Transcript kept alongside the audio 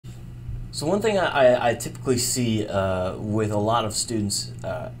So one thing I typically see with a lot of students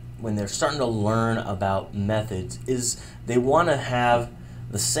when they're starting to learn about methods is they want to have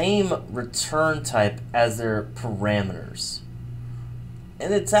the same return type as their parameters.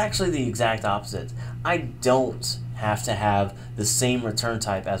 And it's actually the exact opposite. I don't have to have the same return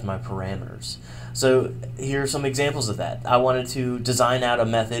type as my parameters. So here are some examples of that. I wanted to design out a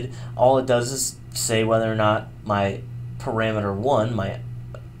method. All it does is say whether or not my parameter 1, my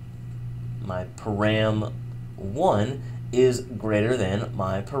param1 is greater than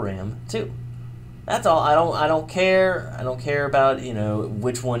my param2. That's all. I don't care. I don't care about,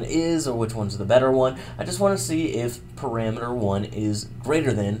 which one is or which one's the better one. I just want to see if parameter 1 is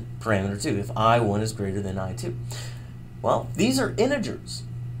greater than parameter 2, if I1 is greater than I2. Well, these are integers.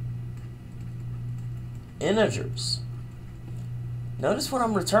 Notice what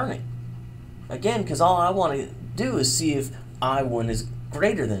I'm returning. Again, because all I want to do is see if I1 is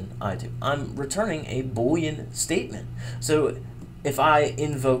greater than I2. I'm returning a Boolean statement. So if I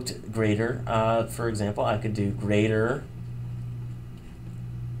invoked greater, for example, I could do greater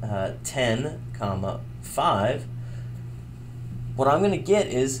 10, comma 5. What I'm going to get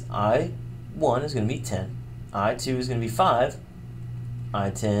is I1 is going to be 10, I2 is going to be 5,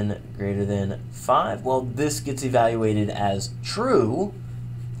 I10 greater than 5. Well, this gets evaluated as true.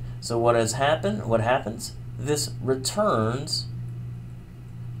 So what happens? This returns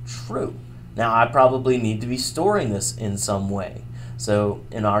true. Now I probably need to be storing this in some way. So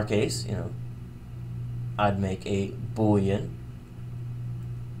in our case, I'd make a Boolean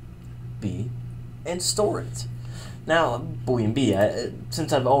B and store it. Now Boolean B,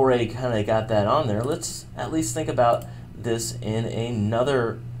 since I've already kind of got that on there, let's at least think about this in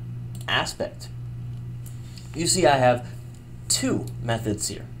another aspect. You see I have two methods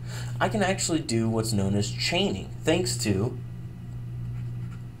here. I can actually do what's known as chaining thanks to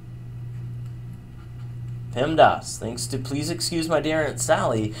PEMDAS. Thanks to Please Excuse My Dear Aunt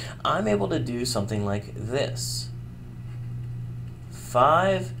Sally, I'm able to do something like this.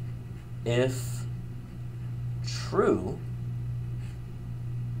 5 if true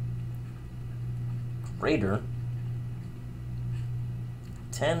greater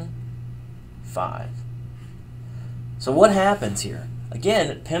 10 5. So what happens here?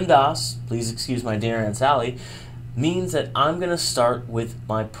 Again, PEMDAS, Please Excuse My Dear Aunt Sally, means that I'm going to start with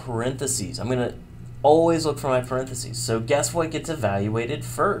my parentheses. I'm going to always look for my parentheses. So guess what gets evaluated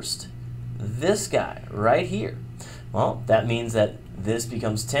first? This guy right here. Well, that means that this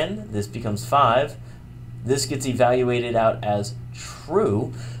becomes 10, this becomes 5. This gets evaluated out as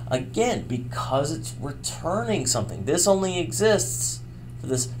true, again, because it's returning something. This only exists for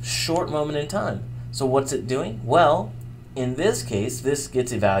this short moment in time. So what's it doing? Well, in this case, this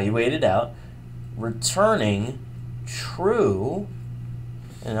gets evaluated out, returning true.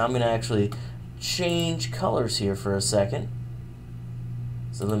 And I'm going to actually change colors here for a second.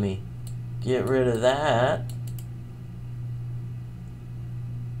 So let me get rid of that.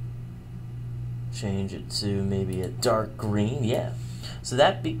 Change it to maybe a dark green. Yeah. So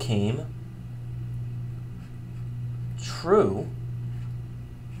that became true.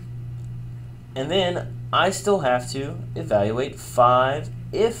 And then I still have to evaluate 5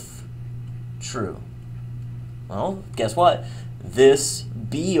 if true. Well, guess what? This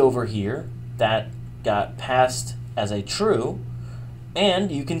B over here, that got passed as a true,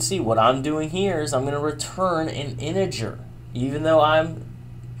 and you can see what I'm doing here is I'm going to return an integer. Even though I'm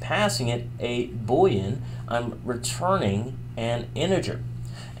passing it a Boolean, I'm returning an integer.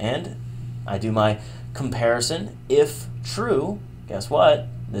 And I do my comparison. If true, guess what?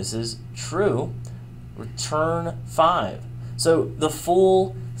 This is true. Return 5. So the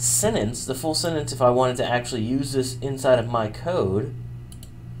full sentence, if I wanted to actually use this inside of my code,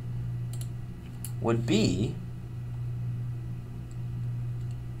 would be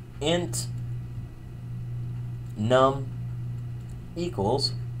int num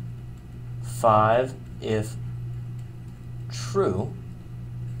equals 5 if true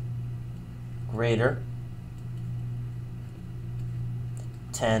greater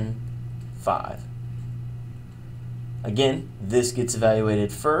 10 5. Again, this gets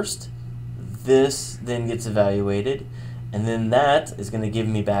evaluated first, this then gets evaluated, and then that is going to give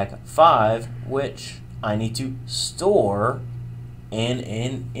me back 5, which I need to store in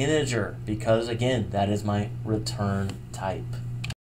an integer because, again, that is my return type.